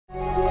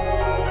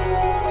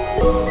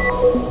Hello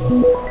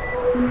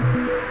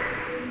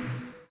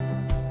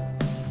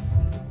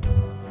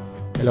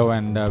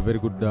and very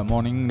good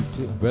morning.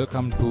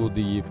 Welcome to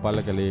the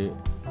Pallekele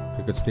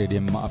Cricket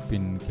Stadium up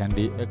in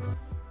Kandy.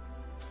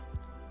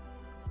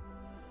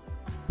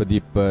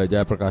 Pradeep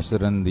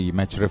Jayaprakasharan, the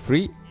match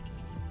referee.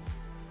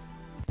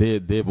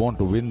 They want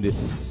to win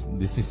this.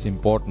 This is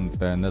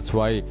important, and that's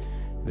why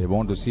they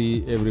want to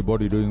see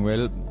everybody doing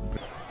well.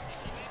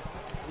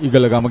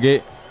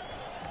 Igalagamage.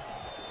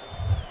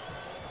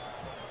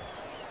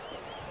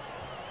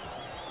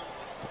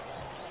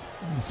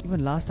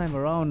 Even last time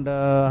around,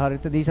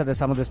 Haritha, these are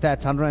some of the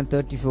stats.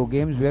 134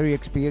 games, very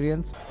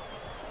experienced.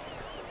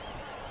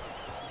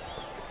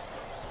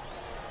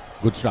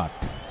 Good start.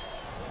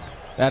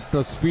 That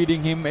was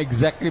feeding him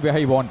exactly where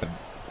he wanted.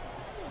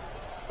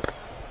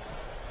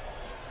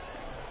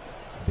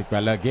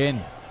 Galle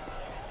again.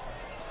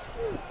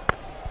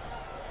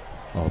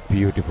 Oh,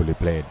 beautifully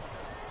played.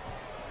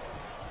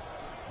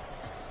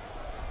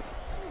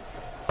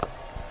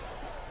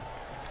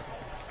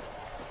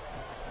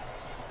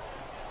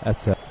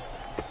 That's a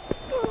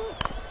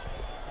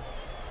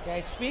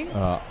swing,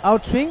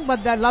 out swing,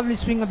 but that lovely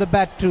swing of the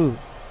bat too.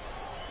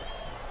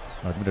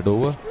 Admitted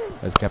over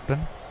as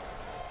captain.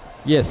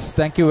 Yes,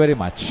 thank you very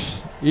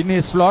much. In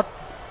his slot.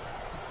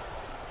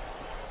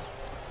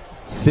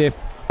 Safe.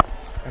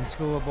 And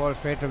score a ball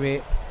straight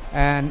away.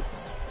 And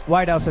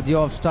wide out at the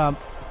off stump.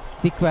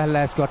 Galle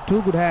has got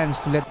two good hands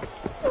to let.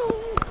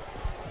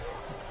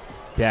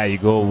 There you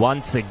go,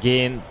 once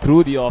again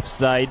through the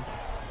offside.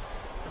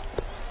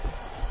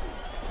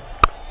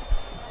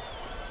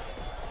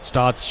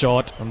 Starts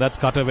short, and that's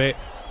cut away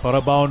for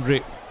a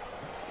boundary.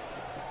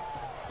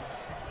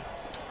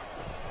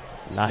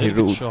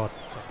 Lahiru. Shot.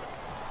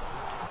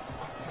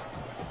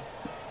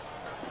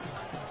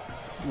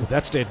 Ooh,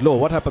 that stayed low.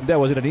 What happened there?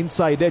 Was it an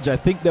inside edge? I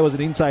think there was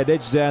an inside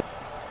edge there.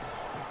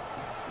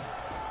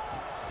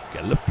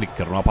 Galle flick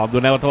කරනවා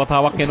පන්දු නැවත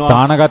වතාවක් එනවා.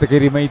 ස්ථානගත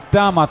කිරීම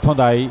ඉතාමත්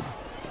හොඳයි.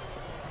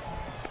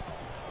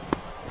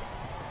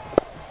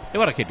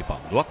 එවර කෙටි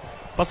පන්දුවක්.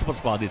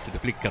 පසුපස පාදයේ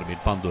සිට ෆ්ලික් කරමින්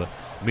පන්දුව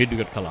මිඩ්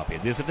විකට් කලාපයේ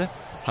දෙසට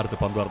හරිත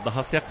පන්දු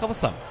 16ක්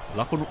අවසන්.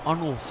 ලකුණු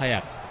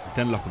 96ක්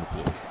දැන් ලකුණු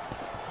පුරේ.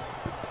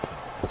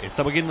 ඒ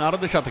සමගින්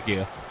අර්ධ ශතකය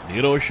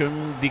නිරෝෂන්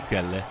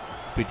දික්වැල්ල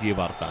පිටියේ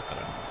වාර්තා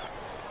කරනවා.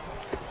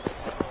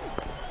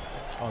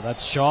 Oh,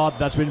 that's short.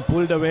 That's been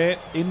pulled away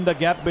in the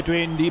gap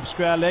between deep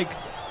square leg.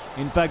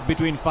 In fact,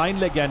 between fine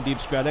leg and deep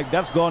square leg.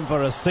 That's gone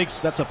for a 6.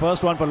 That's the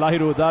first one for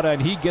Lahiru Udara,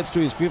 and he gets to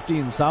his 50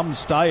 in some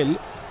style.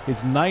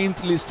 His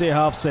 9th list day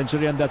half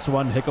century, and that's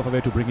one heck of a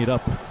way to bring it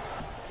up.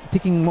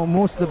 Ticking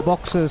most of the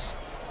boxes.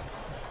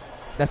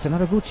 That's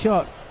another good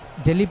shot.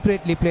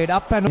 Deliberately played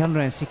up and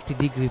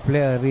 160-degree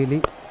player,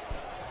 really.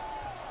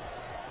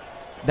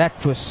 That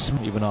was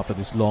even after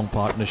this long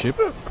partnership.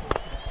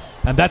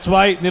 And that's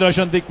why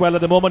Niroshan Dikwella,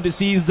 the moment he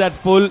sees that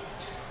full.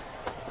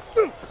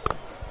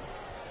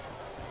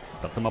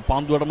 ප්‍රථම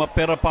පන්දුවටම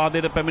පෙර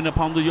පාදයට පැමිණ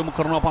පන්දු යොමු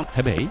කරනවා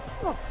හැබැයි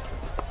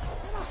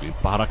sweep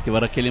පහරක්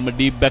ඉවර කෙලින්ම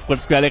ඩීප්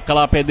බෑක්වර්ඩ් ස්ක්වයර් එක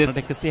කලාපයේ දෙන්නට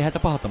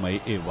 165 තමයි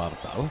ඒ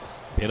වාර්තාව.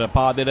 පෙර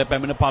පාදයට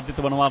පැමිණ පාදිත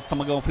වනවත්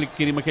සමගම ෆ්ලික්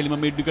කිරීම කෙලින්ම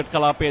මිඩ් විකට්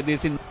කලාපයේ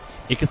දෙසින්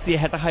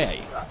 166යි.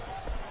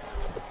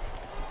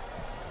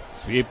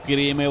 ස්වීප්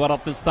කිරීම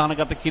එවරත්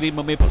ස්ථානගත කිරීම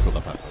මේ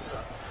පසුගත.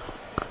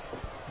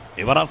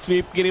 එවරත්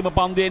ස්වීප් කිරීම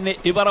පන්දු එන්නේ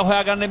ඉවර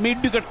හොයාගන්නේ මිඩ්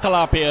විකට්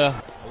කලාපය.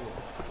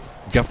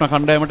 ජෆ්නා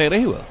කණ්ඩායමට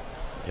එරෙහිව.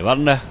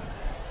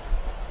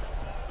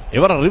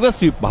 එවර රිවර්ස්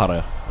ස්වීප් පහර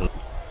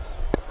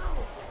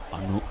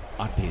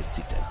 98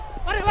 සිට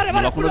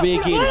ලකුණු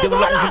වේගයෙන් දෙවන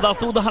ලකුණු සඳහා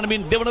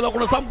සූදානමින් දෙවන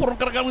ලකුණ සම්පූර්ණ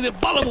කරගන්න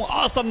බලමු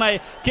ආසන්නයි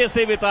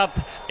කෙසේ වෙතත්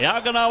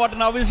එයාගනා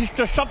වටිනා විශිෂ්ට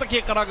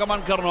ශතකයේ කරා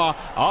ගමන් කරනවා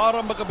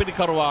ආරම්භක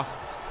පිටිකරුවා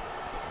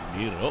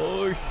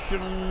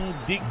නිරෝෂන්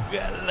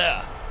දිග්වැල්ල.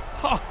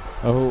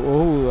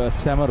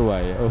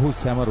 ඔහු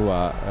සැමරුවා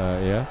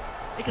එය.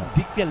 ඒක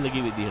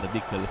දිග්වැල්ලගේ විදිහට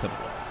දිග්වැල්ල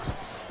සැමරුවා.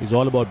 He's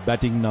all about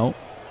batting now,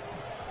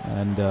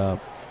 and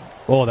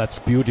oh, that's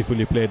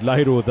beautifully played.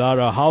 Lahiru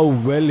Udara, how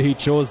well he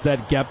chose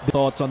that gap.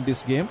 Thoughts on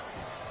this game?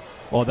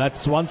 Oh,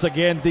 that's once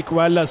again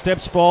Dikwella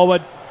steps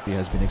forward. He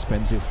has been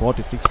expensive,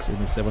 46 in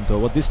his 7th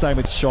over. This time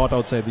it's short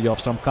outside the off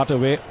stump, cut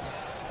away.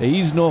 There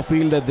is no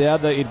fielder there.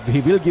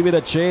 He will give it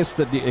a chase,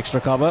 the extra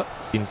cover.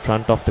 In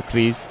front of the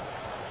crease.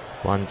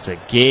 Once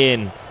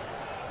again,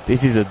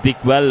 this is a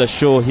Dikwella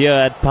show here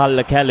at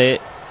Pallekele.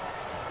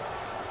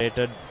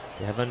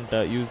 They haven't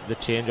used the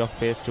change of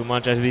pace too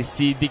much as we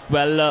see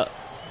Dikwella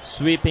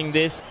sweeping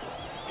this.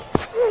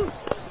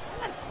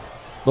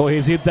 Oh,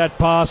 he's hit that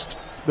past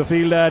the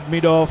fielder at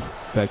mid-off.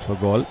 Fact for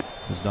goal.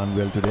 He's done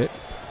well today.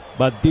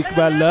 But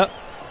Dikwella,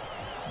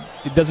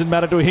 it doesn't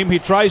matter to him. He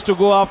tries to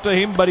go after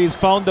him, but he's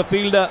found the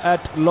fielder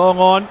at long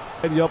on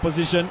in the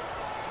opposition.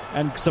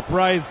 And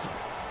surprise,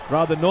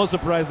 rather no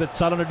surprise that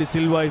Salona De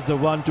Silva is the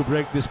one to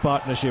break this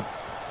partnership.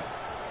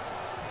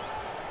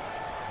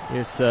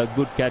 Yes, a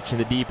good catch in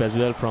the deep as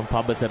well from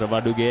Papare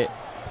Vaduge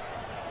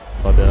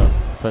for the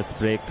first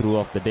breakthrough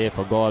of the day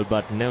for goal.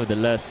 But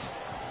nevertheless,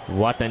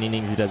 what an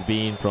innings it has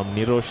been from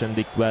Niroshan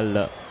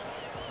Dikwella.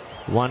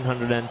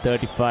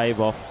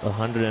 135 of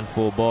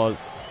 104 balls.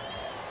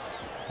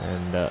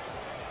 And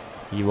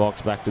he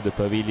walks back to the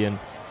pavilion.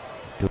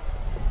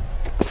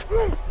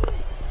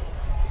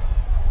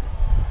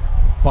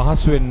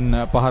 පහසුවෙන්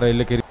පහර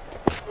එල්ල කෙරි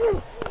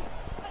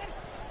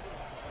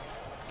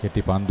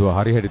කෙටි පන්දුව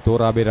හරිහැටි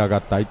තෝරා බේරා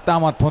ගත්තා.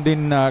 ඉතාමත්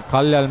හොඳින්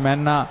කල්යල්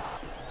මැන්නා.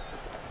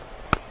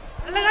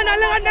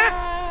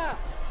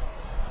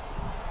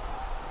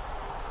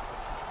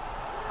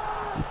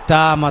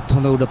 ඉතාමත්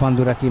හොඳ උඩ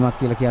පන්දු රැකීමක්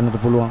කියලා කියන්නත්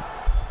පුළුවන්.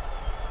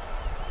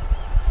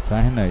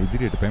 සෑහෙන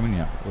ඉදිරියට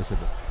පැමිණියා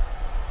ඔසද.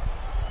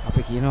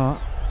 අපි කියනවා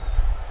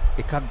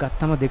එකක්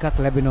ගත්තම දෙකක්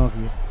ලැබෙනවා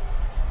කියලා.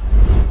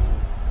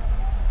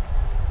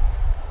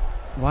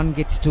 One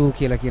gets two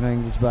කියලා කියනවා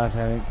ඉංග්‍රීසි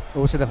භාෂාවෙන්.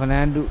 ඕසද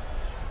ෆර්නෑන්ඩෝ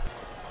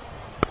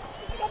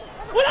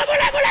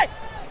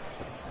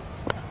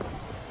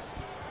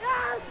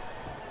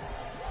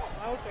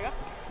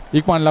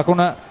ඉක්මන්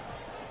ලකුණ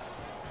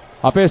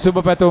අපේ සුබ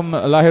පැතුම්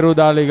ලහිරු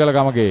දාල ඉගල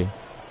ගමගේ.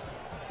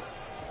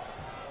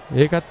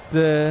 ඒකත්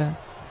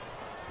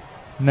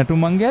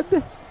නැටුමංගයක්ද?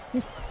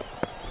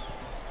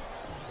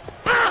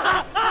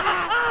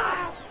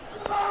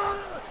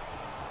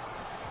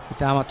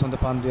 ඉතාමත් හොඳ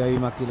පන්දු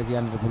යැවීමක් කියලා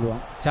කියන්නත් පුළුවන්.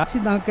 සාක්ෂි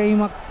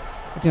දණකවීමක්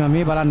තියෙනවා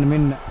මේ බලන්න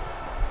මෙන්න.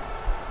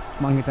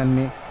 මං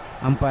හිතන්නේ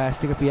අම්පයර්ස්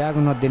ටික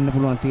පියාගන්නවත් දෙන්න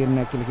පුළුවන්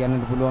තීරණයක් කියලා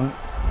කියන්නත් පුළුවන්.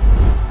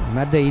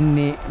 මැද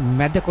ඉන්නේ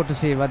මැද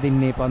කොටසේ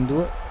වදින්නේ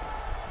පන්දුව.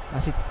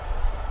 අසිත්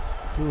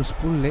ක්‍රූස්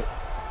පුල්ලේ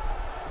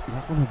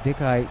ලකුණු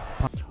දෙකයි.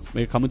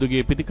 මේ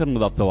කමිටුගේ පිටිකරන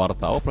දත්ත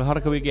වාර්තාව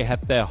ප්‍රහාරක වේගය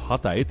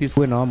 77යි 30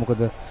 වෙනවා.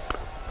 මොකද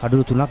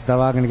කඩුළු තුනක්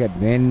දවාගෙන ගියා.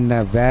 මෙන්න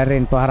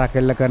වෑරෙන් පහරක්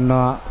එල්ල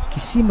කරනවා.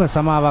 කිසිම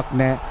සමාවක්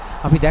නැහැ.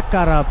 අපි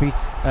දැක්කා අපි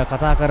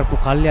කතා කරපු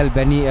කල්යල්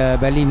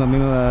බැලීම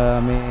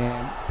මේ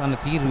තන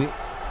තීරුවේ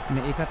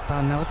ඒකත්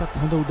නැවතත්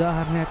හොඳ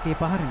උදාහරණයක් ඒ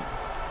පහරෙන්.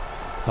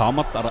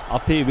 තාමත් අර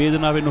අතේ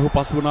වේදනාවෙන් ඔහු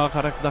පසු වුණ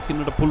ආකාරයක්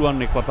දකින්නට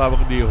පුළුවන්. එක්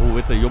වතාවකදී ඔහු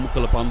වෙත යොමු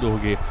කළ පන්දුව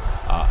ඔහුගේ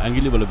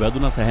ඇඟිලිවල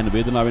වැදුනා. සැහැණ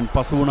වේදනාවෙන්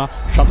පසු වුණා.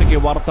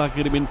 ශතකයේ වාර්තා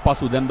කිරීමෙන්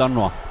පසු දැන්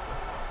දන්නවා.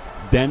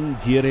 දැන්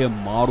ජීරය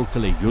මාරු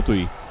කළ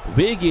යුතුයි.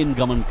 වේගයෙන්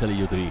ගමන් කළ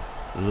යුතුයි.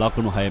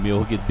 ලකුණු 6 මේ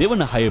ඔහුගේ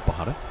දෙවන 6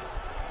 පහර.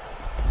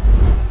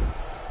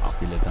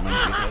 අපිල තනන්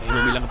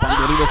කෙරෙන මිලඟ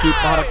පන්දුව රිවර්ස් ස්වීප්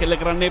පහර කෙල්ල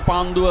කරන්නේ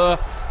පන්දුව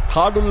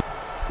කාඩුල්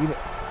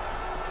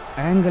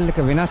ඇන්ගල් එක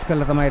වෙනස්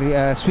කරලා තමයි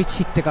ස්විච්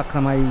හිට් එකක්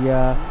තමයි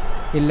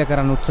එල්ල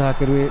කරන්න උත්සාහ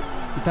කරුවේ.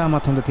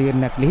 ඉතාමත් හොඳ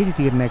තීරණයක්, ලෙහෙසි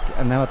තීරණයක්.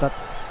 නැවතත්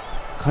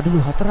කඩුළු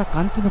 4ක්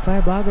අන්තිම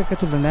පැය භාගයක්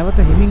ඇතුළත නැවත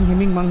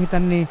හිමින් මං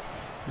හිතන්නේ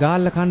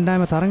ගාල්ල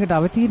කණ්ඩායම තරඟට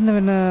අවතීර්ණ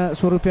වෙන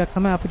ස්වරූපයක්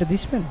තමයි අපිට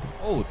දිස්වෙන්නේ.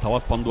 ඔව්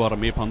තවත් පන්දුවාර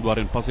මේ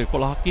පන්දුවාරෙන් පසු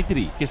 11ක්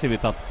ඉතිරි. කෙසේ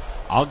වෙතත්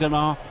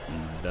ආගනා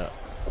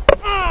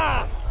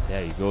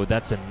There you go.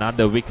 That's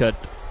another wicket.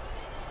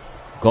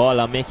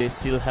 Galle they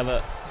still have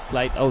a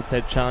slight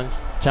outside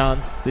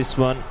chance. This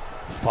one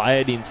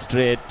fired in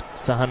straight.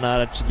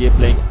 Sahanarachige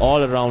playing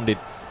all around it,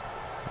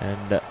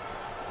 and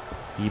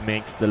he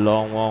makes the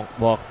long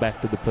walk back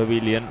to the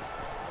pavilion.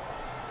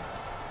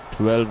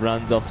 12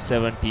 runs of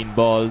 17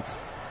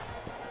 balls.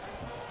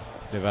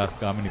 Devas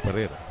Kamini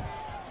Pereira.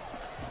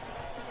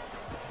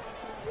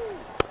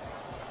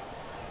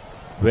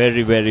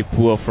 Very, very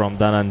poor from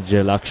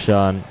Dhananjay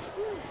Lakshan.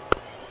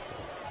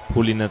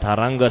 Pulina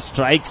Tharanga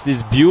strikes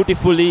this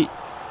beautifully.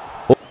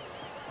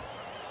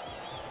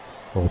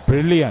 Oh,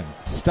 brilliant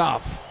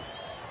stuff.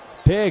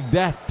 Take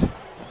that.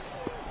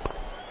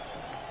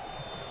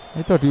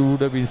 I thought you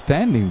would have been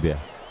standing there.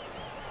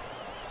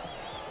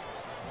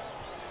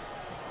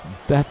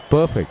 That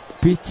perfect.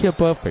 Picture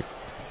perfect.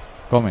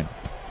 Comment.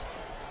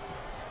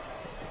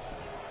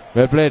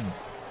 Well played.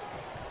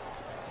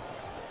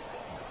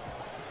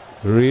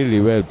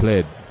 Really well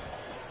played.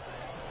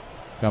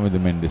 Kamida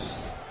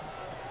Mendes.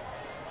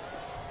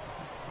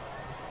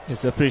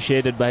 Is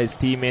appreciated by his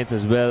teammates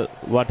as well.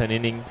 What an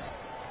innings.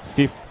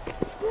 Fifth.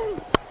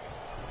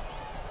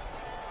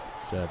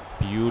 It's a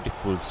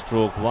beautiful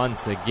stroke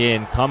once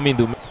again.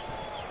 Kamida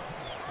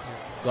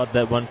He's got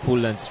that one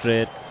full and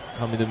straight.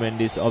 Kamida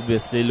Mendes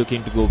obviously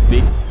looking to go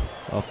big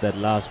off that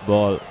last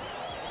ball.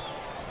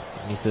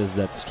 Misses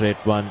that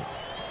straight one.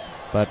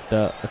 But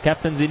a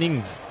captain's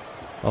innings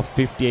of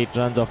 58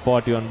 runs of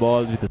 41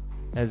 balls with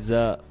as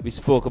we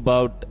spoke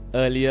about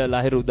earlier,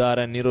 Lahiru Dar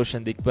and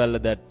Niroshan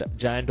Dikwella, that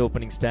giant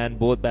opening stand,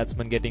 both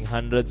batsmen getting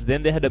hundreds.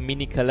 Then they had a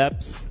mini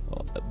collapse,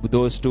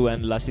 those two,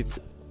 and Lasith.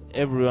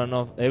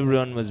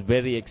 Everyone was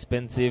very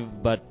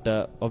expensive, but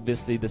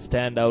obviously the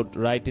standout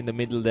right in the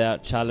middle there,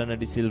 Chalana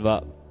De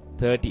Silva,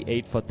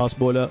 38 for fast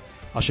bowler.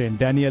 Ashane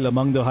Daniel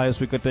among the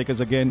highest wicket takers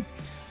again.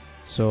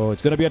 So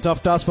it's going to be a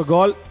tough task for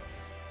Galle,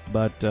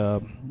 but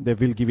they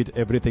will give it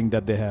everything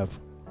that they have.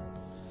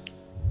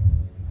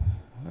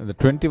 The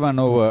 21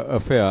 over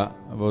affair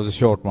was a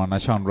short one.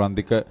 Ashan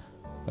Randika,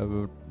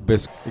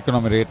 best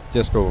economy rate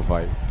just over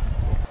 5.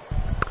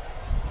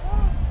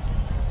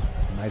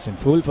 Nice and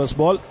full first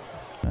ball.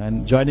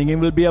 And joining him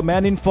will be a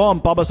man in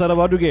form, Papare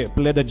Waduge.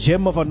 Played a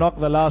gem of a knock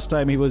the last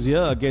time he was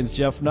here against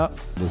Jaffna.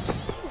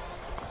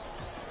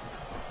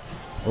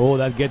 Oh,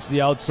 that gets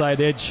the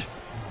outside edge.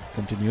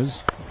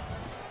 Continues.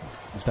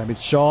 This time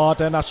it's short,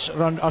 and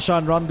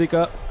Ashan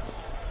Randika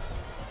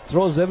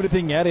throws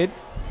everything at it.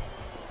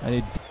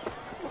 And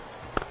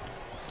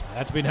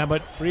that's been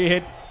hammered. Free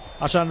hit.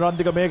 Ashan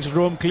Randika makes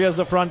room, clears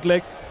the front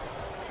leg.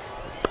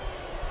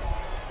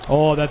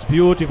 Oh, that's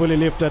beautifully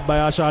lifted by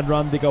Ashan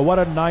Randika. What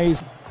a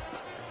nice...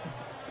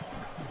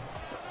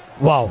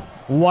 Wow,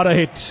 what a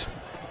hit.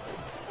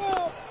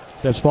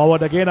 Steps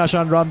forward again,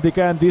 Ashan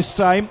Randika, and this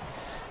time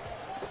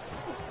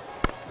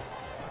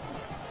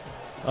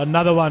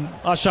another one.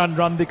 Ashan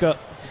Randika,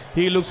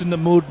 he looks in the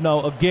mood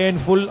now. Again,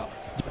 full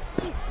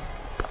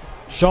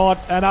shot,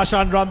 and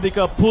Ashan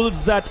Randika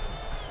pulls that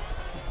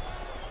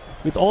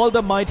with all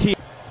the might he...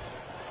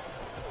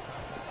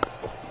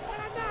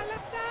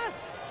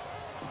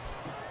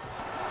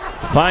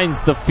 Finds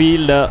the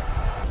fielder.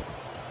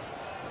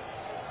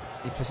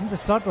 It was in the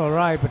slot all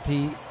right, but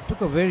he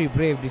took a very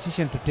brave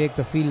decision to take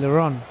the fielder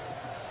on.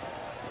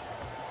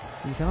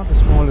 These are not the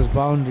smallest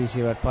boundaries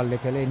here at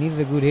Pallekele. Needed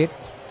a good hit.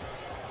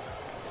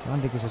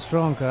 Randik is a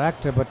strong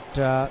character, but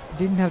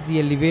didn't have the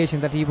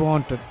elevation that he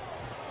wanted.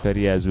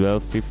 Career as well,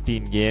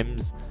 15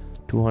 games,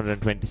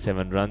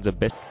 227 runs, the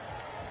best.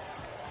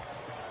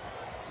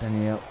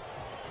 Daniel.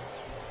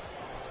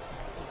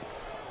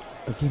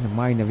 Again, a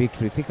minor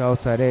victory, thick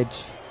outside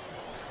edge.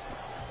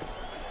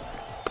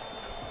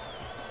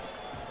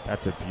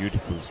 That's a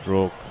beautiful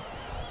stroke.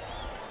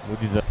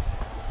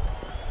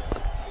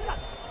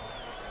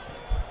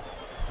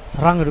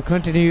 Ranga to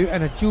continue,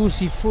 and a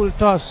juicy full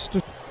toss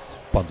to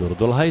පන්දුවර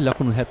 12යි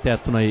ලකුණු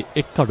 73යි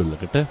එක්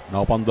කඩුල්ලකට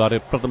නව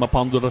පන්දුවාරයේ ප්‍රථම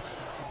පන්දුවර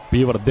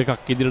පීවර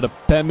දෙකක් ඉදිරියට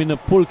පැමිණ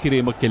full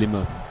කිරීම කෙලිම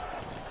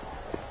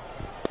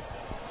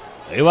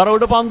ඒවර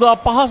උඩ පන්දුව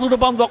පහසු උඩ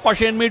පන්දුවක්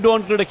වශයෙන්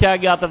මිඩෝන්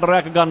ක්‍රීඩකයාගේ අතට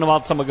රැක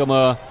ගන්නවත් සමගම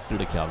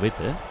ක්‍රීඩකයා වෙත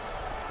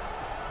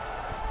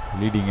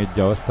ලීඩින්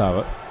එජ් අවස්ථාව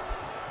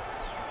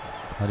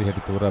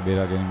හරියට තෝරා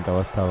බේරා ගැනීමට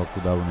අවස්ථාවක්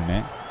උදා වුණේ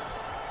නැහැ.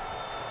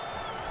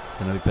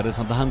 එනරි පෙර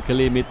සඳහන්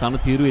කළේ මේ තන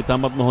තීරුව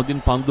ඉතාමත්ම හොඳින්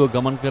පන්දුව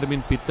ගමන්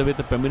කරමින් පිත්ත වෙත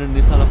පැමිණෙන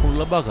නිසා ලකුණු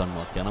ලබා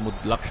ගන්නවා. නමුත්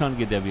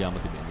ලක්ෂාන්ගේ දැවියාම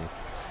තිබෙන්නේ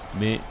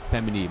මේ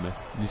පැමිණීම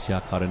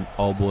දිශාකාරයෙන්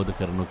අවබෝධ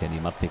කරනු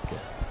ගැනීමත් එක්ක.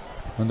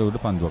 හොඳ උඩ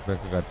පන්දුවක්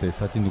රැකගත්තේ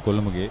සචින්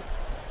දුකොල්ලමගේ.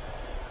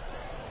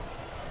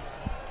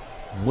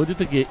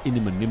 මුදිතගේ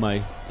ඉනිම නිමයි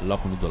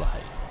ලකුණු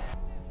 12යි.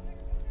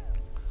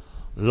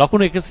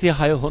 ලකුණු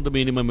 106 හොඳ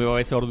මිනිම මේ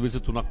වයස අවුරුදු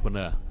 23ක් වන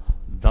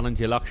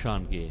ධනංජය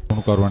ලක්ෂාන්ගේ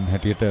මුණුකරුවන්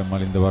හැටියට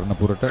මලින්ද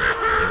වර්ණපුරට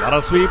වර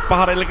ස්වීප්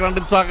පහර එල්ල කරන්න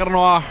උත්සාහ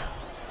කරනවා.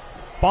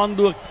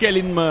 පන්දුව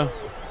කෙලින්ම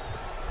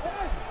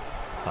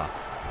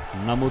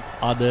නමුත්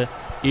අද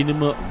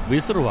ඉනිම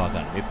විසිරුවා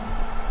ගන්නෙත්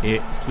ඒ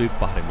ස්වීප්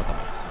පහරෙම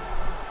තමයි.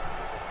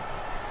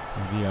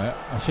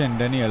 අෂෙන්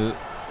ඩැනියල්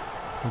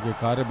ඔහුගේ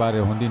කාර්යභාරය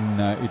හොඳින්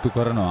ඉටු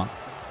කරනවා.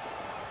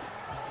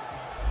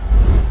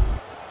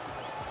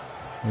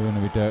 මේ වන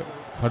විට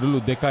කඩුළු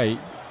දෙකයි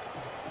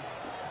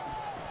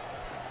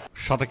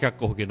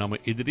ශතකයක් ඔහුගේ නම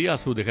ඉදිරිය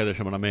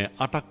 82.9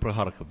 8ක්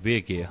ප්‍රහාරක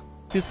වේගය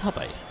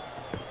 37යි.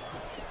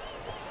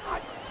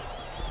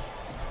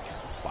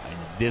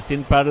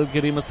 දෙසින් පැඩල්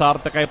කිරීම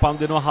සාර්ථකයි.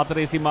 පන්දු දෙනවා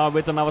හතරේ සීමාව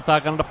වෙත නවතා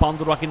ගන්නට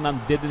පන්දු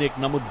රකින්නන් දෙදෙනෙක්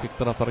නමුත්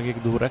වික්ටර්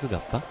අතරගේ දුර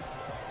රැකගත්තා.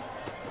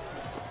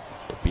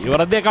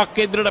 පියවර දෙකක්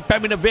ඉදිරියට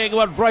පැමිණ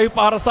වේගවත් ඩ්‍රයිව්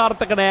පහර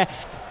සාර්ථක නැහැ.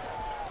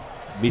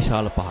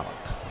 විශාල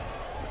පහරක්.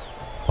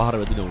 පහර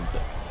වැදින උන්ට.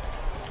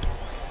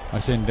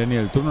 අෂෙන්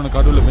ඩැනියල් තුන්වන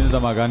කඩුල්ල බිඳ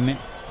තමා ගන්නේ.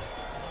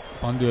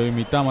 පන්දුව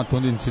ඉතාමත්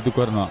හොඳින් සිදු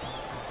කරනවා.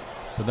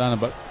 ප්‍රධාන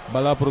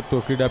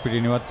බලාපොරොත්තුව ක්‍රීඩා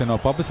පිටින් ඉවත්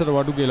වෙනවා. පපසර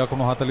වඩුගේ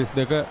ලකුණු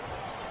 42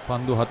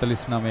 පන්දු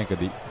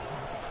 49කදී.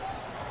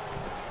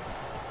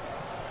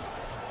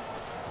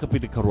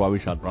 පිටිකරුවා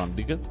විශාල්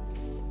රාන්දික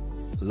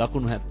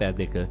ලකුණු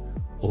 72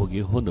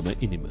 ඔහුගේ හොඳම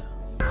ඉනිම.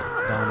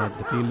 Down at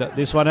the fielder.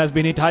 This one has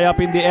been hit high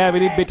up in the air.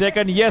 Will it be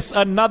taken? Yes,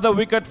 another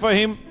wicket for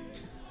him.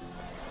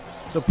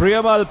 So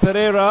Priyamal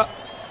Pereira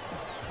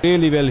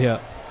really well here.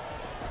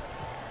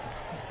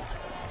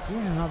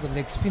 yeah, another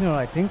leg spinner,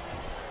 I think.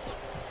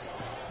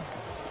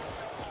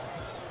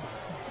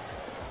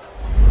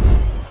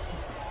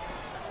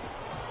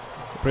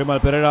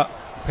 Priyamal Pereira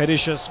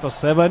perishes for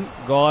 7.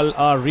 Galle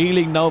are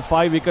reeling now.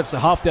 5 wickets.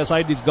 Half their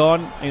side is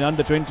gone in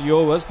under 20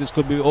 overs. This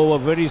could be over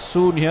very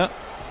soon here.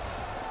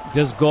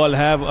 Just Galle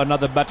have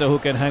another batter who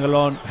can hang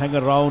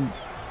around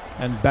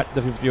and bat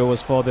the 50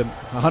 overs for them.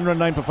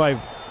 109 for 5.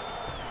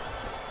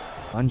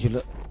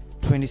 Anjula,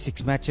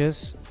 26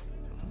 matches.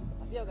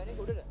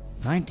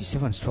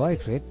 97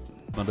 strike rate.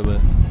 මඩව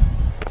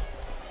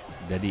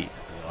දැඩි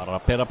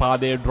පෙර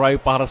පාදයේ drive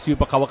පහර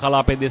ස්වීප කව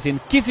කලාපයේ දෙසින්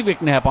කිසිවෙක්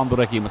නැහැ පන්දු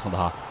රැකීම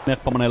සඳහා.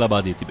 මෙක් පමණ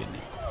ලබා දී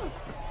තිබෙන්නේ.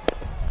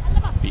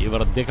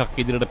 පියවර දෙකක්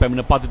ඉදිරියට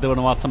පැමිණ පතිත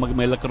වනවා සමග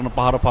මෙල්ල කරන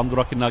පහර පන්දු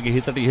රකින්නාගේ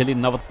හිසට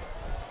ඉහළින් නවත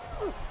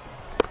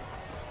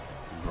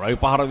ඩ්‍රයිව්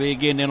පහර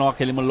වේගයෙන් එනවා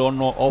කෙලිම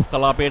ලෝන්නෝ ඕෆ්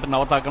කලාපයට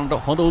නවතා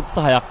ගන්නට හොඳ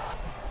උත්සාහයක්.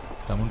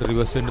 තමුන්ට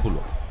රිවර්ස් වෙන්න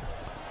පුළුවන්.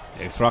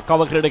 එක්ස්ට්‍රා කව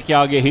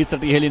ක්‍රීඩකයාගේ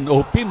හිසට ඉහළින්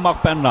ඔහු පිම්මක්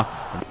පැන්නා.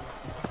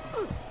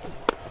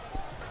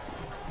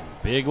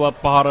 වේගවත්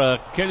පහර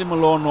කෙලිම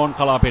ලෝන්නෝන්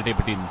කලාපයට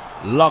පිටින්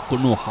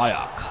ලකුණු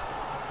 6ක්.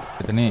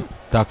 එතනේ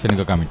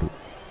තාක්ෂණික කමිටුව.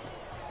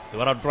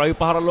 ඉවර ඩ්‍රයිව්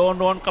පහර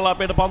ලෝන්නෝන්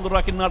කලාපයට පන්දු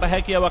රකින්නට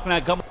හැකියාවක්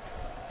නැහැ. ගම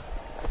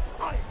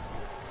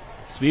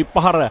ස්වීප්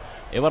පහර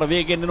එවර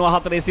වේගෙන් එනවා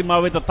හතරේ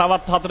සීමාව වෙත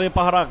තවත් හතරේ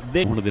පහරක්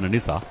මුහුණ දෙන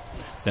නිසා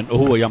දැන්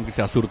ඔහුව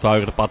යම්කිසි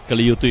අසුරුතාවයකට පත්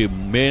කළ යුතුයි.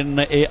 මෙන්න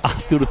ඒ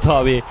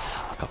අසුරුතාවේ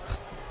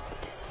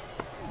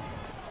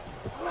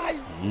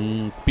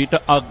පිට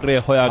අග්‍රය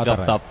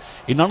හොයාගත්තත්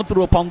ඉන්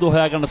අනතුරුව පන්දුව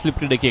හොයාගන්න ස්ලිප්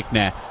ක්‍රීඩකයෙක්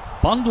නෑ.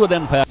 පන්දුව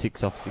දැන්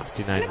 6 of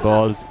 69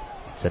 balls.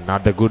 It's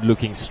another good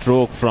looking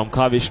stroke from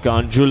Kavishka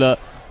Anjula.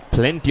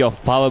 Plenty of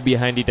power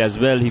behind it as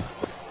well.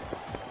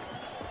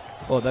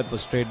 Oh, that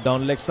was straight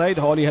down leg side.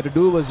 All he had to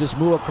do was just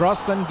move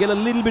across and get a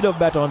little bit of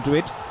bat onto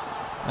it.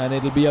 And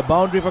it'll be a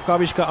boundary for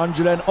Kavishka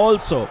Anjula and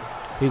also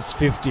his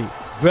 50.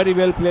 Very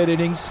well played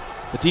innings.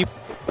 The team.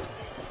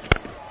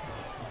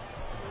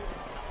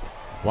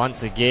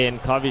 Once again,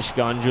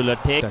 Kavishka Anjula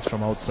takes That's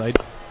from outside.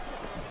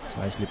 It's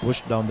nicely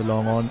pushed down the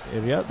long on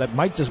area. That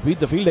might just beat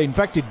the fielder. In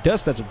fact, it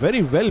does. That's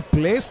very well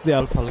placed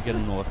there. පළගෙන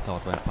අවස්ථාව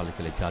තමයි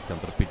පල්ලකෙලේ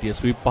ජාත්‍යන්තර පිටියේ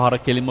sweep පහර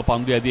කෙලින්ම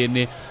පන්දුව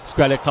ඇදෙන්නේ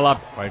square කලාප්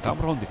right ආම්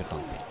round එකට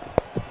අන්තිම.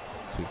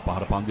 Sweep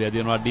පහර පන්දුව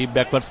ඇදෙනවා deep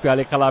backward square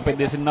කලාපේ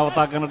දෙසින්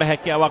නවතා ගන්නට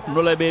හැකියාවක්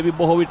නොලැබේවි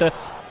බොහෝ විට.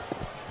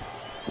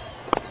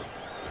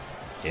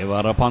 ඒ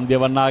වර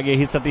පන්දුව වන්නාගේ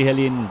හිසට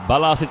ඉහළින්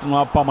බලා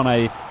සිටිනවා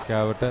පමණයි.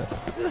 කෑවට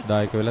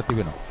දායක වෙලා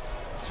තිබෙනවා.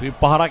 ස්වීප්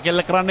පහරක්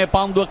එල්ල කරන්නේ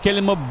පන්දුව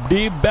කෙලින්ම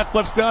ඩීප්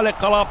බෑක්වර්ඩ් ස්ක්වයර්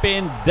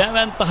කලාපෙන්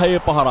දැවැන්ත හයේ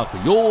පහරක්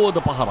යෝධ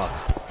පහරක්.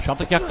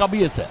 ශතකයක්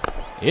අභියස.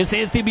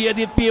 එසේ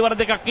තිබියදී පියවර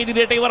දෙකක්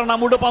ඉදිරියට ඉවර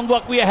නම් උඩ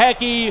පන්දුවක් විය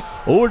හැකි.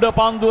 උඩ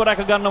පන්දුව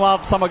රැක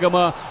ගන්නවත් සමගම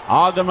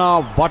ආගනා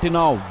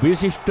වටිනා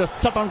විශිෂ්ට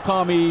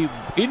සටන්කාමී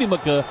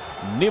ඉනිමක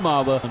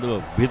නිමාව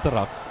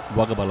විතරක්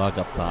වග බලා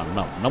ගත්තා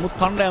නම්. නමුත්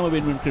කණ්ඩායම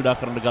වෙනුවෙන් ක්‍රීඩා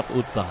කරන්න ගත්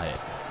උත්සාහය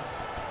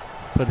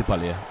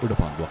ප්‍රතිඵලය උඩ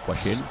පන්දුවක්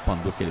වශයෙන්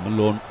පන්දුව කෙලින්ම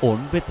ලෝන්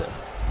ඕන් වෙත.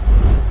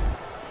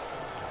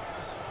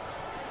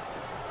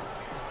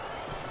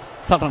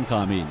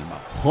 සටන්කාමී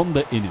ඉනිමක් හොඳ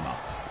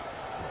ඉනිමක්.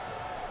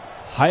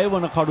 6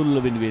 වන කඩුල්ල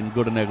වෙනුවෙන්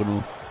ගොඩනැගුණු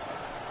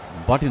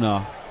වටිනා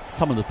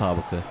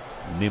සමඳතාවක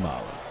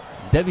නිමාව.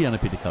 දැවි යන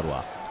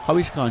පිටිකරුවා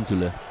කවිෂ්කා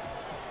අංජුල.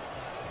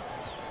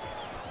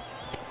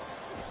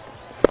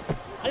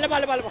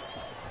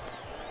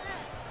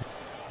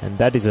 and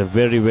that is a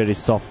very very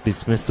soft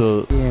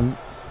dismissal. Game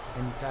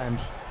in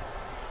times.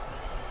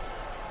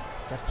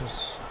 That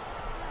was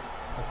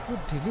a good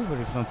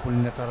delivery from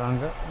Pulina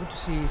Taranga. Good to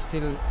see he's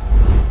still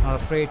not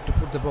afraid to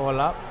put the ball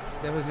up.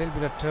 There was a little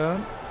bit of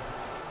turn.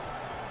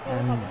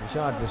 And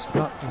Rashad was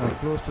not even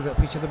close to the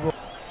pitch of the ball.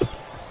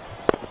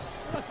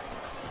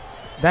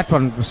 That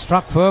one was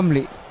struck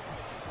firmly.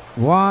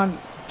 1,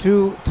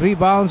 2, 3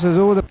 bounces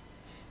over the.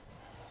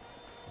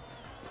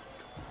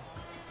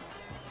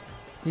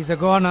 He's a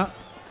goner.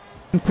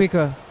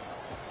 Quicker.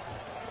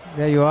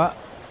 There you are.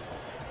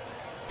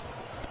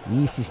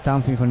 Easy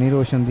stumping for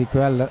Niroshan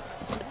Dikwella.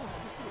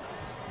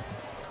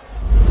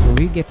 So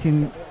he gets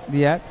in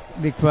the act.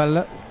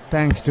 Dikwella,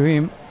 thanks to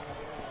him.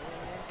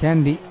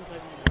 Kandy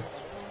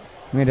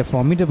made a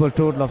formidable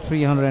total of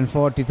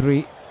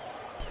 343.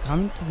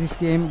 Coming to this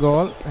game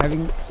goal,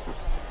 having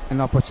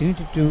an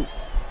opportunity to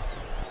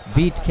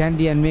beat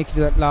Kandy and make it to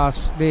that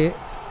last day.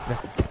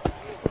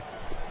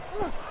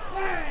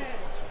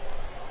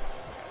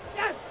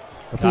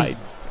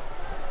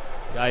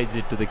 Guides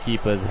it to the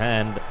keeper's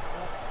hand.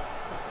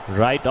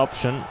 Right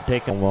option,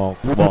 taken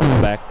walk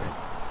back.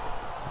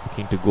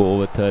 Looking to go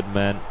over third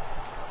man.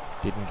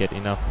 Didn't get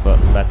enough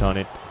bat on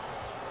it.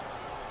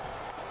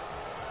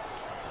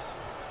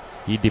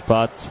 He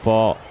departs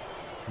for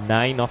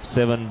 9 of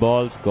 7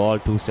 balls. Galle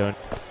 2-7.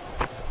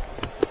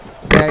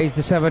 There is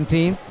the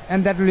 17th,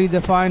 and that will be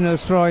the final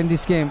straw in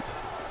this game.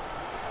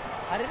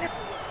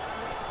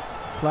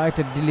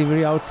 Flighted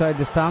delivery outside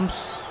the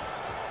stumps.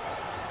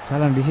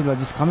 Salan De Silva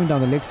just coming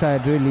down the leg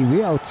side, really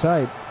way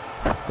outside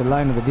the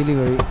line of the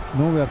delivery,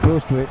 nowhere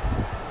close to it.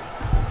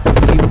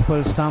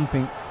 Simple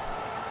stumping.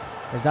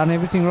 Has done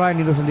everything right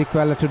in Niroshan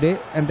Dikwella today,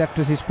 and that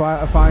was his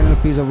final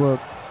piece of work.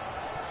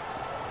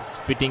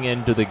 Fitting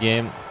into the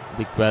game.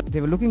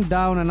 They were looking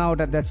down and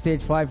out at that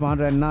stage,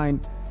 509,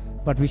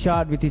 but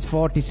Vishad with his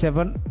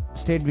 47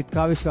 stayed with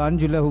Kavishka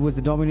Anjula, who was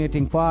the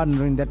dominating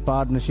partner in that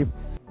partnership.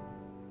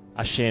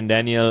 Ashane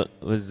Daniel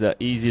was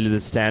easily the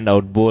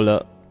standout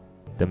bowler.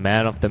 The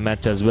man of the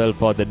match as well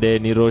for the day,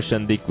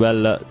 Niroshan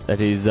Dikwella. That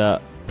is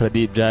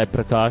Pradeep Jai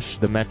Prakash,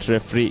 the match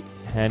referee,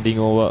 handing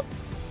over.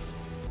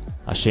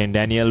 Ashane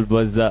Daniel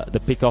was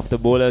the pick of the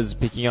bowlers,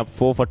 picking up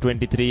 4 for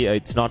 23.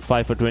 It's not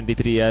 5 for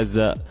 23 as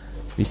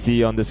we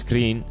see on the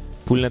screen.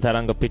 Pulina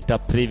Taranga picked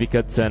up 3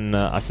 wickets and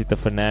Asita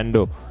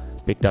Fernando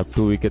picked up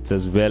 2 wickets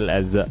as well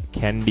as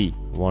Kandy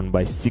won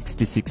by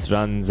 66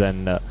 runs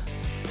and